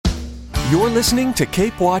You're listening to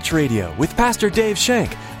Cape Watch Radio with Pastor Dave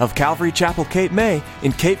Shank of Calvary Chapel, Cape May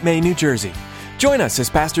in Cape May, New Jersey. Join us as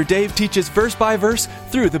Pastor Dave teaches verse by verse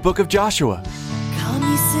through the book of Joshua. Come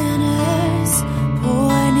ye sinners,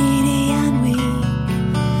 poor, needy, and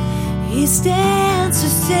weak. He stands to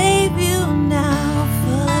save you now,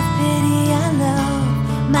 full of pity and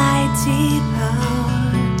love, mighty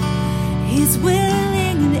power. He's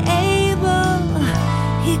willing and able,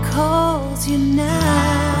 he calls you now.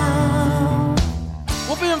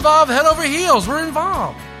 We'll be involved head over heels. We're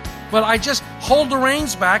involved. But I just hold the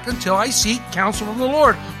reins back until I seek counsel from the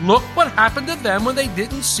Lord. Look what happened to them when they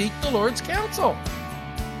didn't seek the Lord's counsel.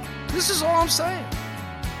 This is all I'm saying.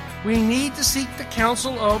 We need to seek the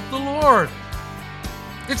counsel of the Lord.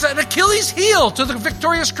 It's an Achilles heel to the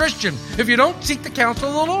victorious Christian if you don't seek the counsel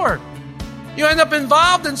of the Lord. You end up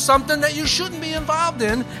involved in something that you shouldn't be involved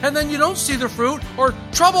in, and then you don't see the fruit, or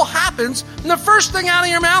trouble happens, and the first thing out of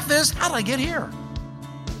your mouth is, how did I get here?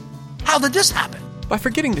 How did this happen? By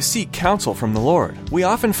forgetting to seek counsel from the Lord, we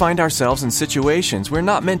often find ourselves in situations we're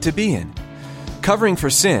not meant to be in. Covering for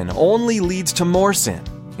sin only leads to more sin.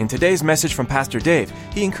 In today's message from Pastor Dave,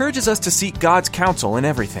 he encourages us to seek God's counsel in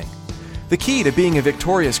everything. The key to being a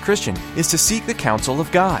victorious Christian is to seek the counsel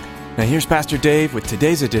of God. Now here's Pastor Dave with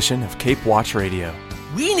today's edition of Cape Watch Radio.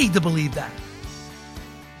 We need to believe that.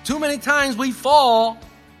 Too many times we fall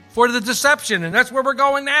for the deception, and that's where we're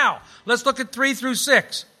going now. Let's look at 3 through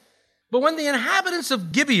 6. But when the inhabitants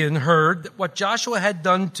of Gibeon heard what Joshua had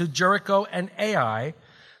done to Jericho and Ai,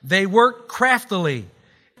 they worked craftily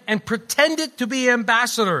and pretended to be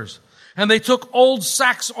ambassadors. And they took old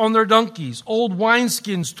sacks on their donkeys, old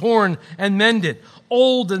wineskins torn and mended,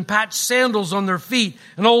 old and patched sandals on their feet,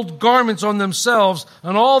 and old garments on themselves,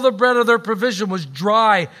 and all the bread of their provision was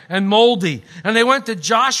dry and moldy. And they went to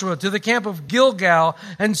Joshua to the camp of Gilgal,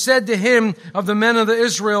 and said to him of the men of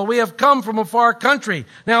Israel, we have come from a far country.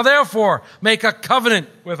 Now therefore, make a covenant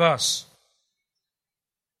with us.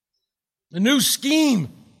 The new scheme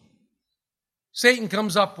Satan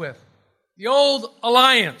comes up with. The old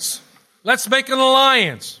alliance. Let's make an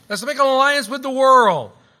alliance. Let's make an alliance with the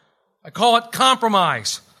world. I call it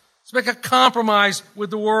compromise. Let's make a compromise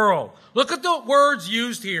with the world. Look at the words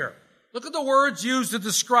used here. Look at the words used to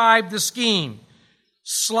describe the scheme.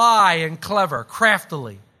 Sly and clever,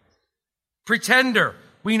 craftily. Pretender.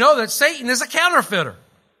 We know that Satan is a counterfeiter.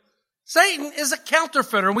 Satan is a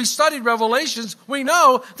counterfeiter. And we studied Revelations. We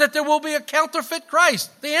know that there will be a counterfeit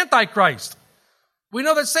Christ, the Antichrist. We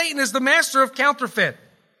know that Satan is the master of counterfeit.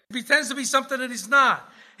 He pretends to be something that he's not.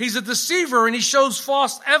 He's a deceiver and he shows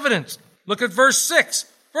false evidence. Look at verse 6.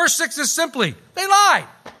 Verse 6 is simply, they lied.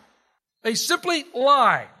 They simply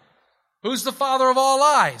lie. Who's the father of all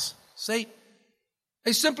lies? Satan.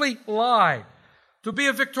 They simply lie. To be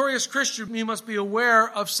a victorious Christian, you must be aware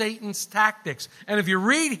of Satan's tactics. And if you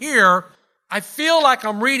read here, I feel like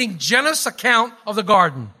I'm reading Genesis' account of the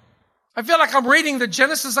garden. I feel like I'm reading the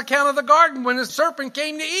Genesis account of the garden when the serpent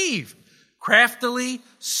came to Eve. Craftily,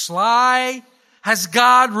 sly. Has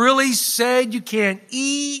God really said you can't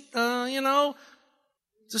eat? It's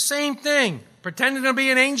the same thing. Pretending to be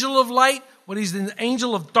an angel of light when he's an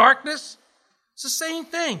angel of darkness. It's the same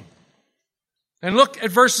thing. And look at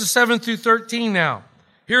verses 7 through 13 now.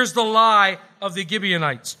 Here's the lie of the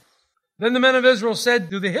Gibeonites. Then the men of Israel said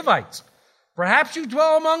to the Hivites, perhaps you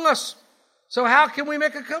dwell among us. So how can we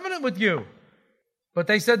make a covenant with you? But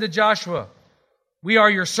they said to Joshua, we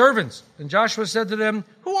are your servants. And Joshua said to them,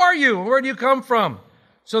 who are you? And where do you come from?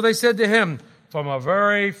 So they said to him, from a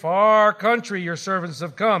very far country your servants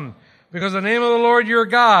have come, because the name of the Lord your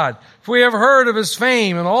God, for we have heard of his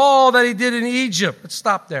fame and all that he did in Egypt. Let's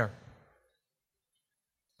stop there.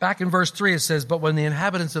 Back in verse 3 it says, but when the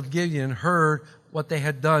inhabitants of Gibeon heard what they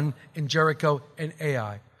had done in Jericho and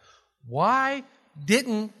Ai. Why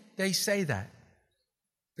didn't they say that?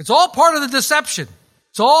 It's all part of the deception.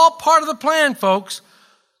 It's all part of the plan, folks.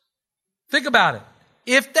 Think about it.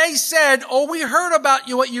 If they said, we heard about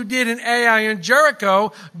you, what you did in Ai and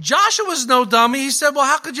Jericho, Joshua's no dummy. He said, well,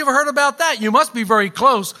 how could you have heard about that? You must be very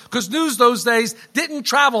close, because news those days didn't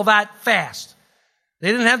travel that fast.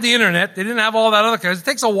 They didn't have the internet. They didn't have all that other kind. It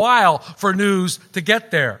takes a while for news to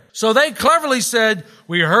get there. So they cleverly said,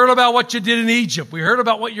 we heard about what you did in Egypt. We heard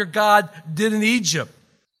about what your God did in Egypt.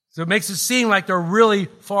 So it makes it seem like they're really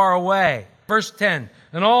far away. Verse 10,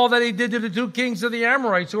 and all that he did to the 2 kings of the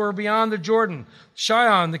Amorites who were beyond the Jordan,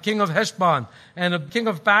 Sihon, the king of Heshbon, and the king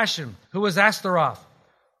of Bashan, who was Ashtaroth.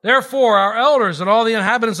 Therefore, our elders and all the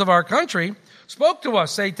inhabitants of our country spoke to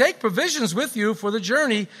us, say, take provisions with you for the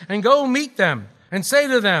journey and go meet them, and say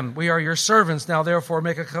to them, we are your servants, now therefore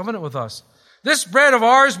make a covenant with us. This bread of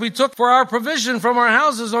ours we took for our provision from our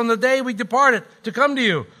houses on the day we departed to come to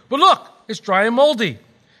you. But look, it's dry and moldy.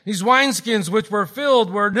 These wineskins which were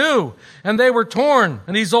filled were new, and they were torn.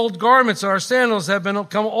 And these old garments and our sandals have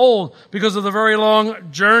become old because of the very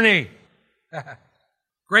long journey.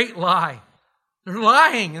 Great lie. They're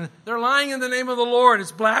lying, and they're lying in the name of the Lord.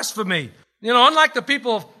 It's blasphemy. You know, unlike the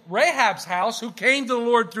people of Rahab's house who came to the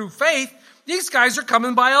Lord through faith, these guys are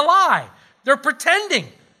coming by a lie. They're pretending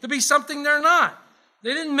to be something they're not.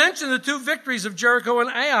 They didn't mention the 2 victories of Jericho and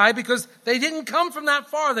Ai because they didn't come from that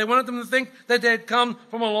far. They wanted them to think that they had come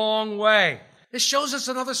from a long way. This shows us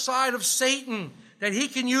another side of Satan, that he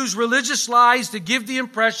can use religious lies to give the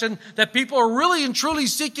impression that people are really and truly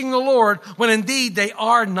seeking the Lord when indeed they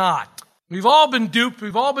are not. We've all been duped.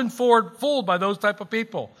 We've all been fooled by those type of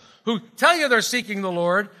people who tell you they're seeking the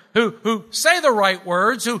Lord, who say the right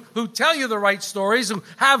words, who tell you the right stories, who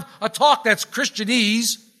have a talk that's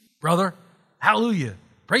Christianese. Brother, hallelujah,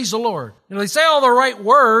 praise the Lord. You know, they say all the right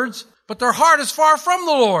words, but their heart is far from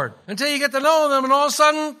the Lord until you get to know them, and all of a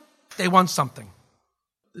sudden, they want something.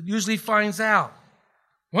 It usually finds out.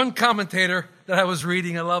 One commentator that I was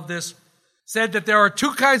reading, I love this, said that there are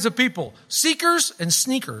 2 kinds of people, seekers and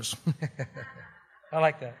sneakers. I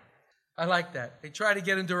like that. I like that. They try to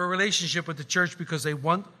get into a relationship with the church because they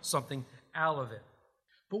want something out of it.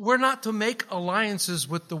 But we're not to make alliances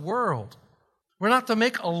with the world. We're not to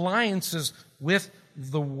make alliances with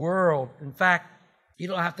the world. In fact, you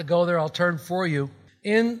don't have to go there. I'll turn for you.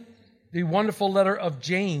 In the wonderful letter of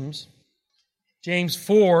James, James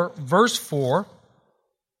 4, verse 4,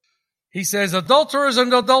 he says, adulterers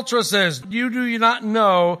and adulteresses, do you not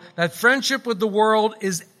know that friendship with the world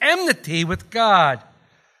is enmity with God?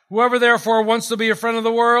 Whoever therefore wants to be a friend of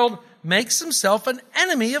the world makes himself an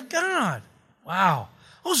enemy of God. Wow,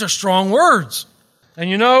 those are strong words. And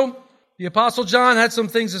you know, the Apostle John had some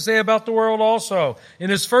things to say about the world also. In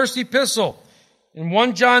his first epistle, in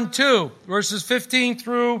 1 John 2, verses 15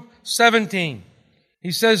 through 17,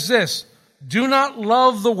 he says this, do not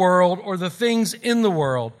love the world or the things in the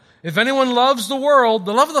world. If anyone loves the world,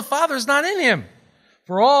 the love of the Father is not in him.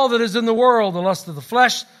 For all that is in the world, the lust of the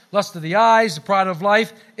flesh, lust of the eyes, the pride of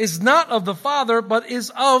life, is not of the Father, but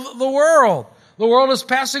is of the world. The world is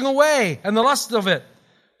passing away, and the lust of it.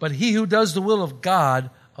 But he who does the will of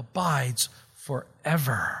God abides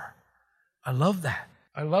forever. I love that.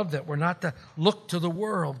 I love that. We're not to look to the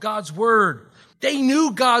world. God's Word. They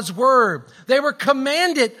knew God's Word. They were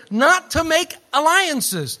commanded not to make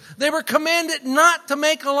alliances. They were commanded not to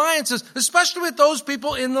make alliances, especially with those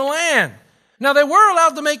people in the land. Now, they were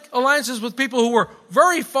allowed to make alliances with people who were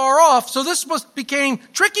very far off, so this became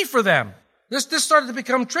tricky for them. This started to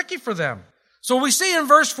become tricky for them. So we see in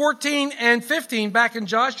verse 14 and 15 back in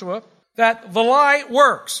Joshua that the lie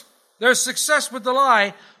works. There's success with the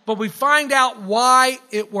lie, but we find out why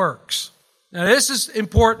it works. Now, this is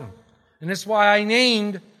important. And that's why I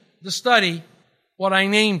named the study what I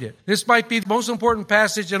named it. This might be the most important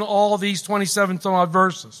passage in all these 27 some odd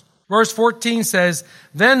verses. Verse 14 says,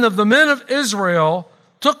 then the men of Israel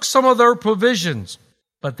took some of their provisions,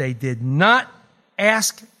 but they did not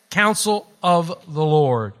ask counsel of the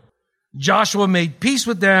Lord. Joshua made peace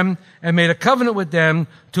with them and made a covenant with them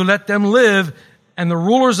to let them live, and the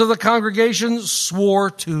rulers of the congregation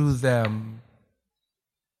swore to them.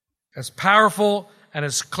 As powerful and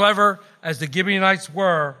as clever as the Gibeonites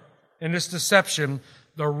were in this deception,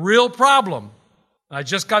 the real problem, I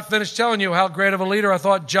just got finished telling you how great of a leader I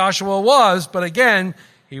thought Joshua was, but again,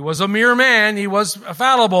 he was a mere man, he was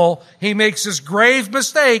fallible, he makes this grave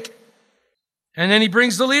mistake, and then he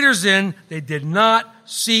brings the leaders in. They did not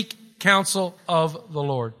seek counsel of the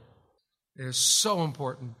Lord. It is so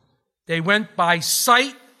important. They went by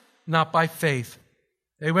sight, not by faith.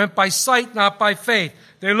 They went by sight, not by faith.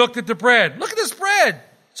 They looked at the bread. Look at this bread.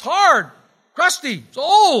 It's hard, crusty, it's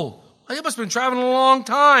old. It must have been traveling a long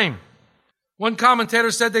time. One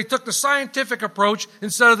commentator said they took the scientific approach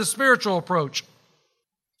instead of the spiritual approach.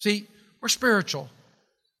 See, we're spiritual.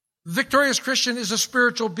 The victorious Christian is a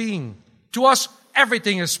spiritual being. To us,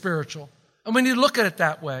 everything is spiritual. And we need to look at it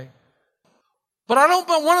that way. But I don't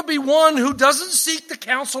want to be one who doesn't seek the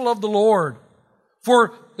counsel of the Lord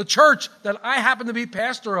for the church that I happen to be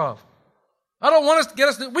pastor of. I don't want us to get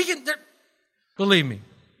us, believe me,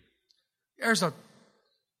 there's a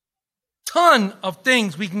ton of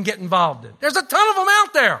things we can get involved in. There's a ton of them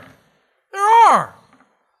out there. There are.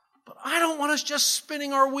 But I don't want us just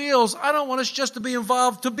spinning our wheels. I don't want us just to be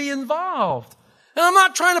involved. And I'm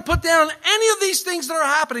not trying to put down any of these things that are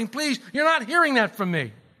happening. Please, you're not hearing that from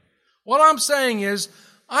me. What I'm saying is,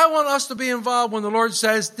 I want us to be involved when the Lord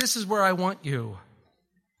says, this is where I want you.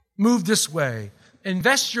 Move this way.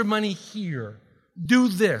 invest your money here. Do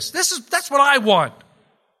this. That's what I want.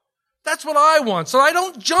 That's what I want. So I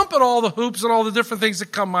don't jump at all the hoops and all the different things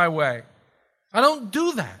that come my way. I don't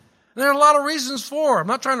do that. And there are a lot of reasons for it. I'm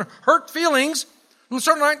not trying to hurt feelings. I'm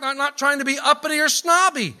certainly not trying to be uppity or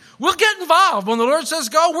snobby. We'll get involved. When the Lord says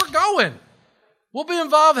go, we're going. We'll be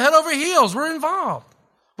involved head over heels. We're involved.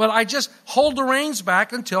 But I just hold the reins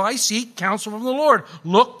back until I seek counsel from the Lord.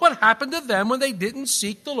 Look what happened to them when they didn't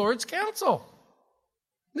seek the Lord's counsel.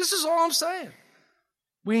 This is all I'm saying.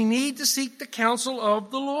 We need to seek the counsel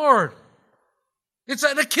of the Lord. It's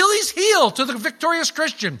an Achilles heel to the victorious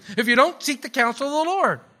Christian if you don't seek the counsel of the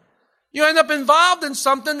Lord. You end up involved in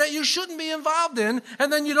something that you shouldn't be involved in,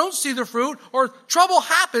 and then you don't see the fruit, or trouble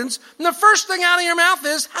happens, and the first thing out of your mouth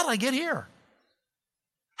is, how did I get here?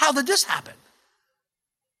 How did this happen?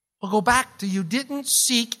 We'll go back to you didn't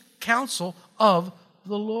seek counsel of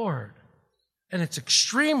the Lord. And it's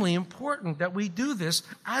extremely important that we do this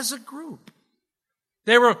as a group.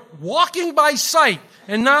 They were walking by sight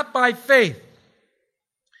and not by faith.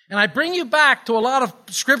 And I bring you back to a lot of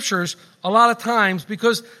scriptures a lot of times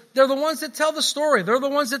because they're the ones that tell the story. They're the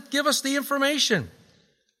ones that give us the information.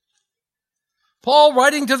 Paul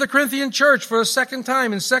writing to the Corinthian church for a second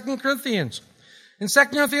time in 2 Corinthians. In 2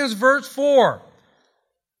 Corinthians verse 4,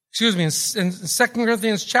 in 2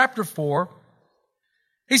 Corinthians chapter 4,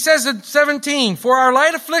 he says in 17, for our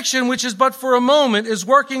light affliction, which is but for a moment, is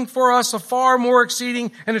working for us a far more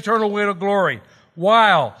exceeding and eternal weight of glory.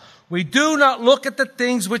 While we do not look at the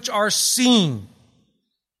things which are seen,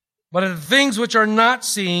 but at the things which are not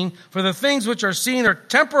seen, for the things which are seen are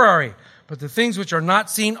temporary, but the things which are not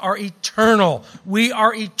seen are eternal. We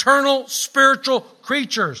are eternal spiritual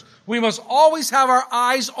creatures. We must always have our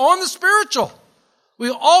eyes on the spiritual. We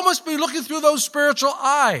all must be looking through those spiritual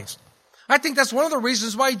eyes. I think that's one of the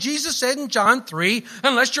reasons why Jesus said in John 3,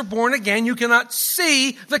 unless you're born again, you cannot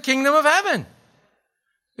see the kingdom of heaven.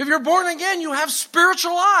 If you're born again, you have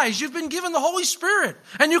spiritual eyes. You've been given the Holy Spirit,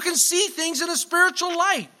 and you can see things in a spiritual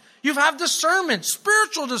light. You have discernment,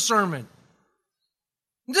 spiritual discernment.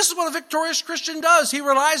 And this is what a victorious Christian does. He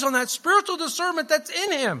relies on that spiritual discernment that's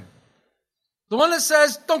in him. The one that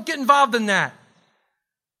says, don't get involved in that.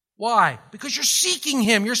 Why? Because you're seeking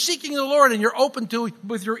Him. You're seeking the Lord, and you're open to it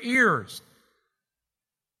with your ears.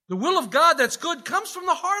 The will of God that's good comes from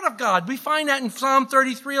the heart of God. We find that in Psalm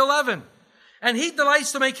 33:11. And He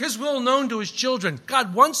delights to make His will known to His children.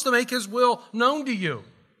 God wants to make His will known to you.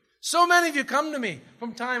 So many of you come to me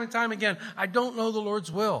from time and time again. I don't know the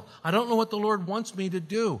Lord's will. I don't know what the Lord wants me to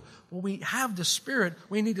do. Well, we have the Spirit.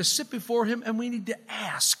 We need to sit before Him, and we need to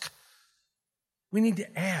ask. We need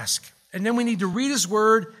to ask. And then we need to read His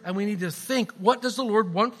Word, and we need to think, what does the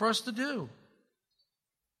Lord want for us to do?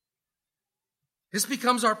 This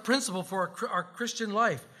becomes our principle for our Christian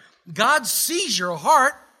life. God sees your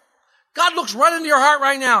heart. God looks right into your heart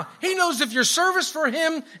right now. He knows if your service for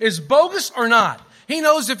Him is bogus or not. He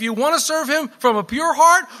knows if you want to serve Him from a pure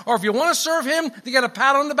heart, or if you want to serve Him to get a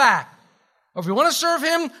pat on the back. Or if you want to serve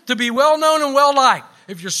Him to be well-known and well-liked.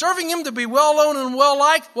 If you're serving Him to be well-known and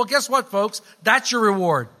well-liked, well, guess what, folks? That's your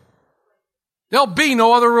reward. There'll be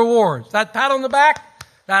no other rewards. That pat on the back,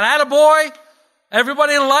 that attaboy,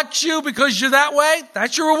 everybody likes you because you're that way,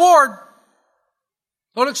 that's your reward.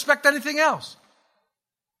 Don't expect anything else.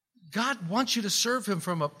 God wants you to serve Him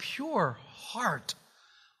from a pure heart,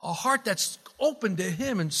 a heart that's open to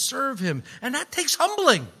Him and serve Him. And that takes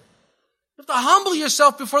humbling. You have to humble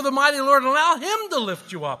yourself before the mighty Lord and allow Him to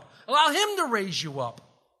lift you up, allow Him to raise you up.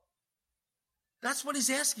 That's what He's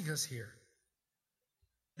asking us here.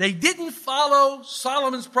 They didn't follow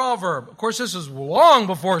Solomon's proverb. Of course, this is long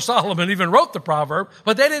before Solomon even wrote the proverb,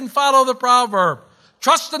 but they didn't follow the proverb.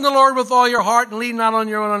 Trust in the Lord with all your heart and lean not on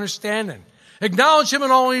your own understanding. Acknowledge Him in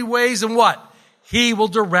all your ways, and what? He will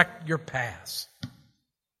direct your paths.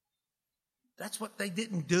 That's what they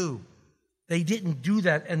didn't do. They didn't do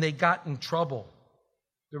that, and they got in trouble.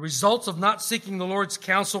 The results of not seeking the Lord's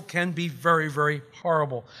counsel can be very, very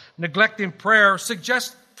horrible. Neglecting prayer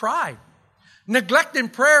suggests pride. Neglect in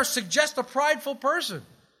prayer suggests a prideful person.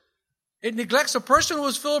 It neglects a person who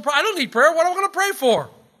is full of pride. I don't need prayer. What am I going to pray for?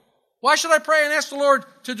 Why should I pray and ask the Lord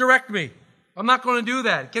to direct me? I'm not going to do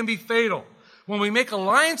that. It can be fatal. When we make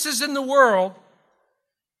alliances in the world,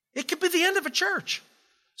 it could be the end of a church.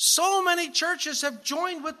 So many churches have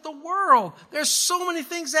joined with the world. There's so many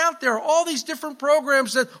things out there, all these different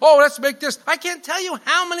programs that, let's make this. I can't tell you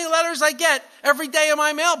how many letters I get every day in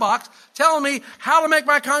my mailbox telling me how to make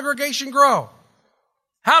my congregation grow,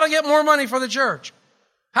 how to get more money for the church,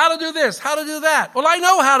 how to do this, how to do that. Well, I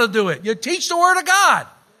know how to do it. You teach the Word of God.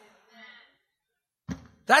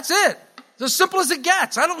 That's it. It's as simple as it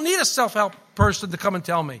gets. I don't need a self-help person to come and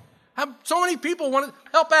tell me. So many people want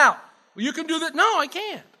to help out. Well, you can do that. No, I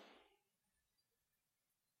can't.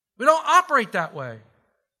 We don't operate that way.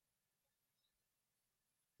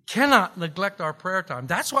 Cannot neglect our prayer time.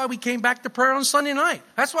 That's why we came back to prayer on Sunday night.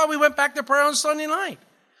 That's why we went back to prayer on Sunday night.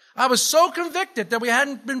 I was so convicted that we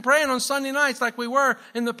hadn't been praying on Sunday nights like we were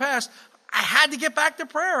in the past. I had to get back to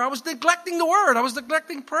prayer. I was neglecting the word. I was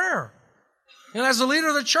neglecting prayer. And as a leader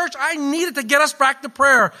of the church, I needed to get us back to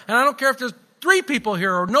prayer. And I don't care if there's 3 people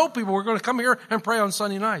here or no people, we're going to come here and pray on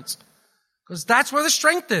Sunday nights. Because that's where the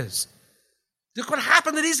strength is. Look what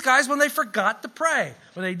happened to these guys when they forgot to pray.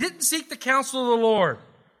 When they didn't seek the counsel of the Lord.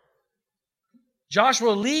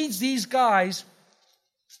 Joshua leads these guys.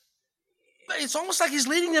 It's almost like he's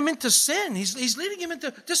leading them into sin. He's leading them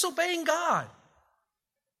into disobeying God.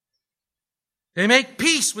 They make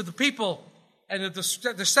peace with the people, and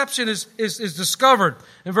the deception is discovered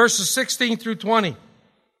in verses 16 through 20.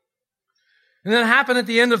 And then it happened at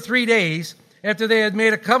the end of 3 days, after they had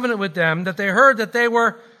made a covenant with them, that they heard that they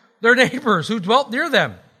were their neighbors who dwelt near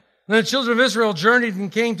them. And the children of Israel journeyed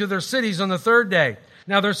and came to their cities on the 3rd day.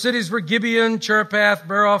 Now their cities were Gibeon, Cherpath,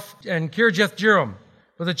 Beeroth, and Kirjath-jearim.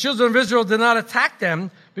 But the children of Israel did not attack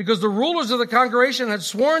them, because the rulers of the congregation had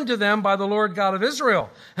sworn to them by the Lord God of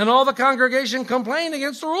Israel. And all the congregation complained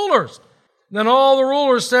against the rulers. Then all the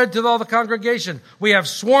rulers said to all the congregation, "We have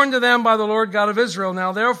sworn to them by the Lord God of Israel.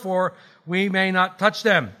 Now therefore we may not touch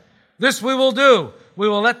them. This we will do. We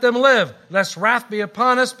will let them live, lest wrath be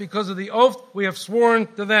upon us because of the oath we have sworn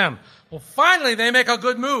to them." Well, finally they make a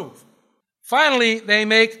good move.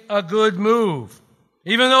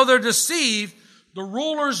 Even though they're deceived, the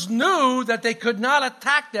rulers knew that they could not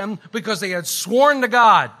attack them because they had sworn to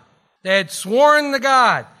God. They had sworn to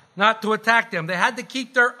God not to attack them. They had to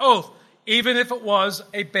keep their oath, even if it was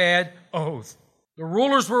a bad oath. The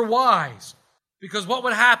rulers were wise, because what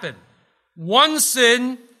would happen? One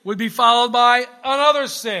sin would be followed by another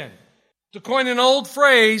sin. To coin an old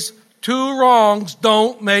phrase, 2 wrongs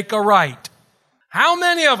don't make a right. How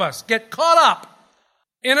many of us get caught up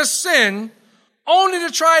in a sin only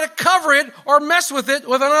to try to cover it or mess with it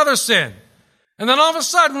with another sin? And then all of a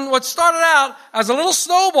sudden, what started out as a little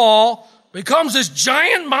snowball becomes this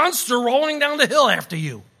giant monster rolling down the hill after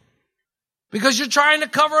you. Because you're trying to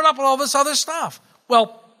cover it up with all this other stuff.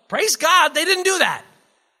 Well, praise God, they didn't do that.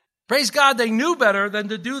 Praise God, they knew better than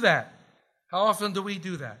to do that. How often do we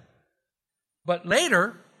do that? But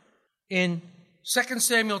later, in 2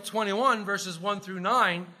 Samuel 21, verses 1 through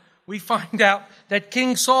 9, we find out that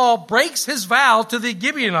King Saul breaks his vow to the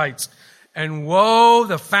Gibeonites. And woe,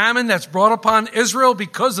 the famine that's brought upon Israel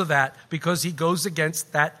because of that, because he goes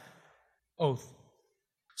against that oath.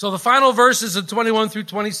 So the final verses of 21 through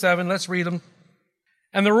 27, let's read them.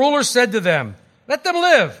 And the ruler said to them, "Let them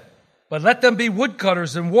live, but let them be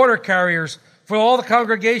woodcutters and water carriers for all the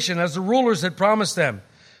congregation, as the rulers had promised them."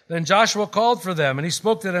 Then Joshua called for them, and he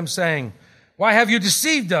spoke to them, saying, "Why have you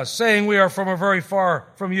deceived us, saying we are from a very far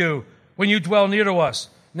from you, when you dwell near to us?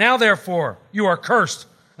 Now therefore you are cursed,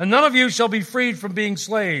 and none of you shall be freed from being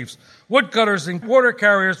slaves, woodcutters and water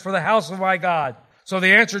carriers for the house of my God." So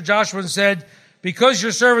they answered Joshua and said, "Because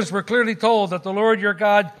your servants were clearly told that the Lord your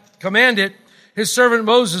God commanded his servant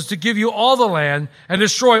Moses to give you all the land and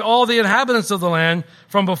destroy all the inhabitants of the land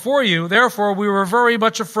from before you, therefore we were very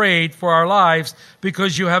much afraid for our lives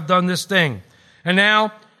because you have done this thing. And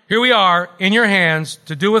now here we are in your hands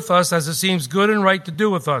to do with us as it seems good and right to do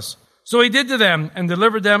with us." So he did to them and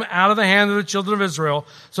delivered them out of the hand of the children of Israel,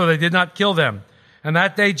 so they did not kill them. And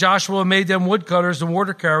that day Joshua made them woodcutters and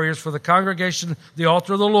water carriers for the congregation, the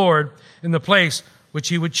altar of the Lord, in the place which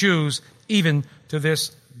he would choose, even to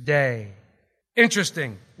this day.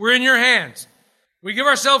 Interesting. We're in your hands. We give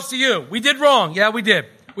ourselves to you. We did wrong. Yeah, we did.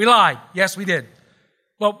 We lied. Yes, we did.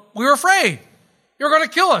 Well, we were afraid. You're going to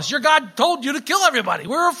kill us. Your God told you to kill everybody.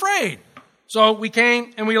 We were afraid. So we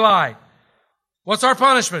came and we lied. What's our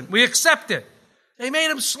punishment? We accept it. They made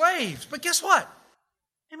them slaves. But guess what?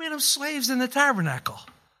 They made them slaves in the tabernacle.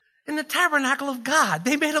 In the tabernacle of God.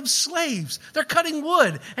 They made them slaves. They're cutting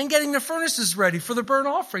wood and getting the furnaces ready for the burnt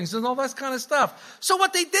offerings and all that kind of stuff. So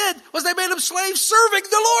what they did was they made them slaves serving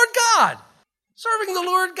the Lord God. Serving the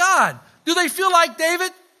Lord God. Do they feel like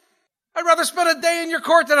David? I'd rather spend a day in your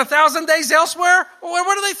court than 1,000 days elsewhere. Well,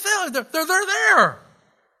 what do they feel? They're there.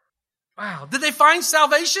 Wow. Did they find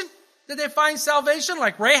salvation? Did they find salvation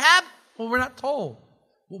like Rahab? Well, we're not told.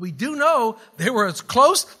 What we do know, they were as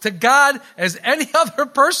close to God as any other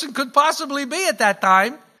person could possibly be at that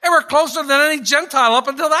time. They were closer than any Gentile up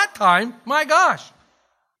until that time. My gosh.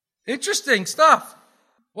 Interesting stuff.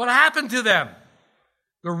 What happened to them?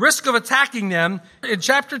 The risk of attacking them. In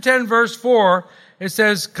chapter 10, verse 4, it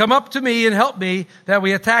says, come up to me and help me that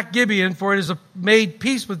we attack Gibeon, for it is made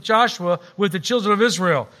peace with Joshua with the children of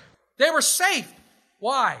Israel. They were safe.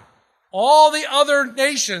 Why? All the other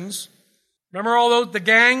nations, remember the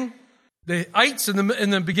gang, the ites in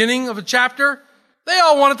the beginning of the chapter? They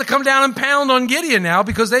all wanted to come down and pound on Gideon now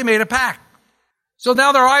because they made a pact. So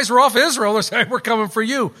now their eyes were off Israel. They're saying, we're coming for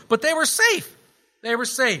you. But they were safe. They were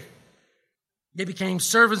safe. They became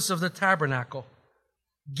servants of the tabernacle.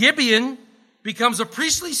 Gibeon becomes a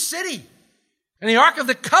priestly city. And the Ark of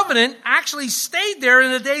the Covenant actually stayed there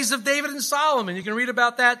in the days of David and Solomon. You can read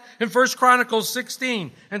about that in 1 Chronicles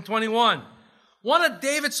 16 and 21. One of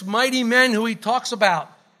David's mighty men who he talks about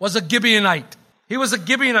was a Gibeonite. He was a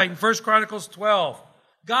Gibeonite in 1 Chronicles 12.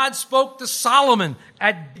 God spoke to Solomon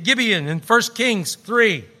at Gibeon in 1 Kings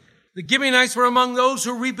 3. The Gibeonites were among those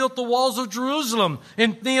who rebuilt the walls of Jerusalem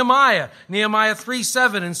in Nehemiah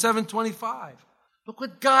 3:7 and 7:25. Look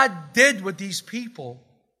what God did with these people,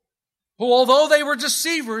 who although they were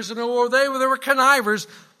deceivers and although they were connivers,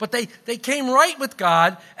 but they came right with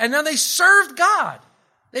God, and then they served God.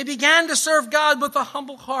 They began to serve God with a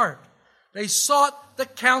humble heart. They sought the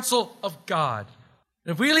counsel of God.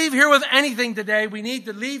 If we leave here with anything today, we need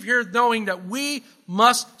to leave here knowing that we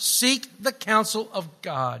must seek the counsel of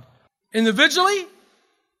God. Individually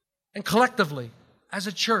and collectively, as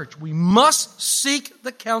a church, we must seek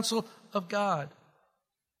the counsel of God.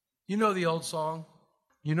 You know the old song.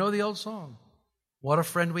 You know the old song. What a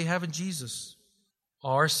friend we have in Jesus.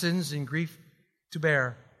 Our sins and grief to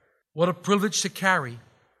bear. What a privilege to carry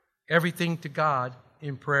everything to God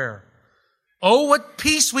in prayer. Oh, what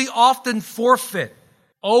peace we often forfeit.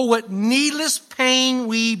 Oh, what needless pain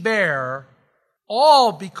we bear,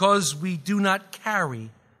 all because we do not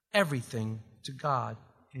carry everything to God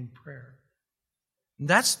in prayer. And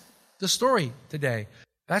that's the story today.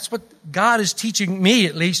 That's what God is teaching me,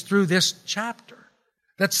 at least through this chapter.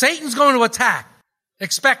 That Satan's going to attack.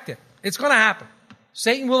 Expect it. It's going to happen.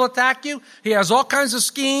 Satan will attack you. He has all kinds of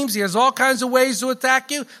schemes. He has all kinds of ways to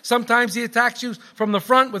attack you. Sometimes he attacks you from the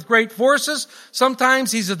front with great forces.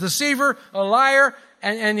 Sometimes he's a deceiver, a liar,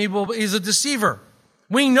 and he's a deceiver.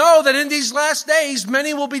 We know that in these last days,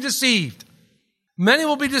 many will be deceived. Many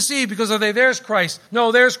will be deceived because there's Christ.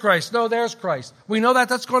 No, there's Christ. No, there's Christ. We know that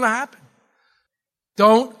that's going to happen.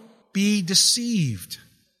 Don't be deceived.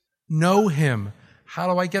 Know Him.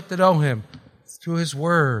 How do I get to know Him? Through His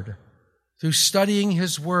Word. Through studying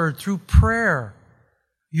His Word. Through prayer.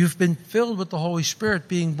 You've been filled with the Holy Spirit,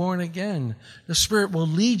 being born again. The Spirit will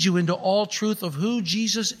lead you into all truth of who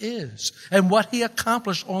Jesus is and what He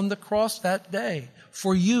accomplished on the cross that day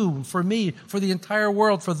for you, for me, for the entire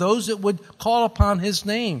world, for those that would call upon His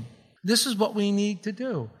name. This is what we need to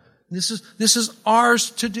do. This is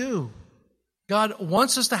ours to do. God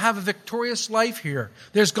wants us to have a victorious life here.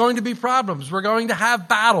 There's going to be problems. We're going to have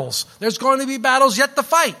battles. There's going to be battles yet to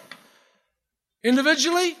fight.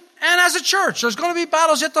 Individually, and as a church, there's going to be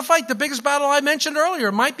battles yet to fight. The biggest battle I mentioned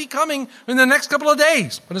earlier might be coming in the next couple of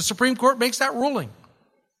days when the Supreme Court makes that ruling.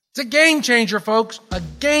 It's a game changer, folks. A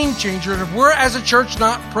game changer. And if we're as a church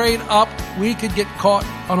not prayed up, we could get caught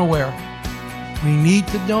unaware. We need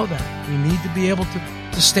to know that. We need to be able to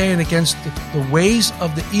stand against the ways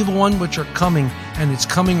of the evil one which are coming, and it's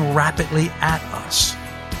coming rapidly at us.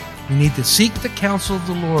 We need to seek the counsel of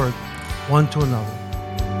the Lord one to another.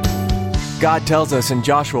 God tells us in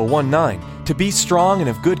Joshua 1:9 to be strong and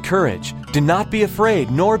of good courage. Do not be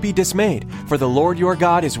afraid nor be dismayed, for the Lord your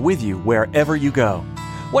God is with you wherever you go.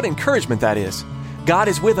 What encouragement that is. God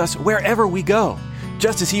is with us wherever we go,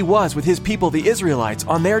 just as He was with His people, the Israelites,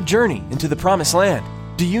 on their journey into the Promised Land.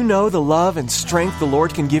 Do you know the love and strength the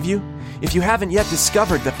Lord can give you? If you haven't yet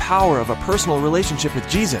discovered the power of a personal relationship with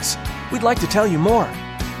Jesus, we'd like to tell you more.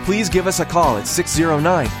 Please give us a call at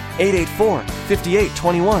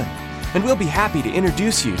 609-884-5821. And we'll be happy to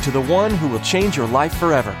introduce you to the one who will change your life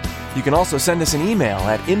forever. You can also send us an email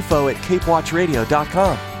at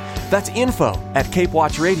info@capewatchradio.com. That's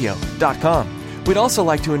info@capewatchradio.com. We'd also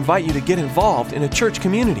like to invite you to get involved in a church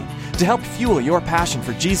community to help fuel your passion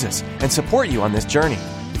for Jesus and support you on this journey.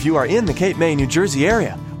 If you are in the Cape May, New Jersey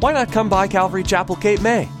area, why not come by Calvary Chapel, Cape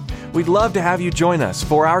May? We'd love to have you join us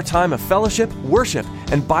for our time of fellowship, worship,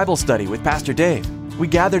 and Bible study with Pastor Dave. We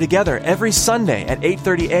gather together every Sunday at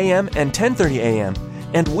 8:30 a.m. and 10:30 a.m.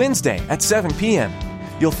 and Wednesday at 7 p.m.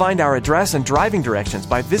 You'll find our address and driving directions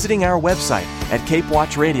by visiting our website at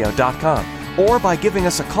capewatchradio.com or by giving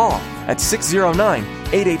us a call at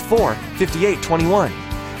 609-884-5821.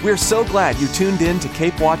 We're so glad you tuned in to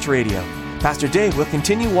Cape Watch Radio. Pastor Dave will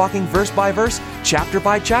continue walking verse by verse, chapter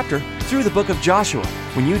by chapter, through the book of Joshua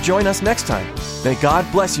when you join us next time. May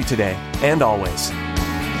God bless you today and always.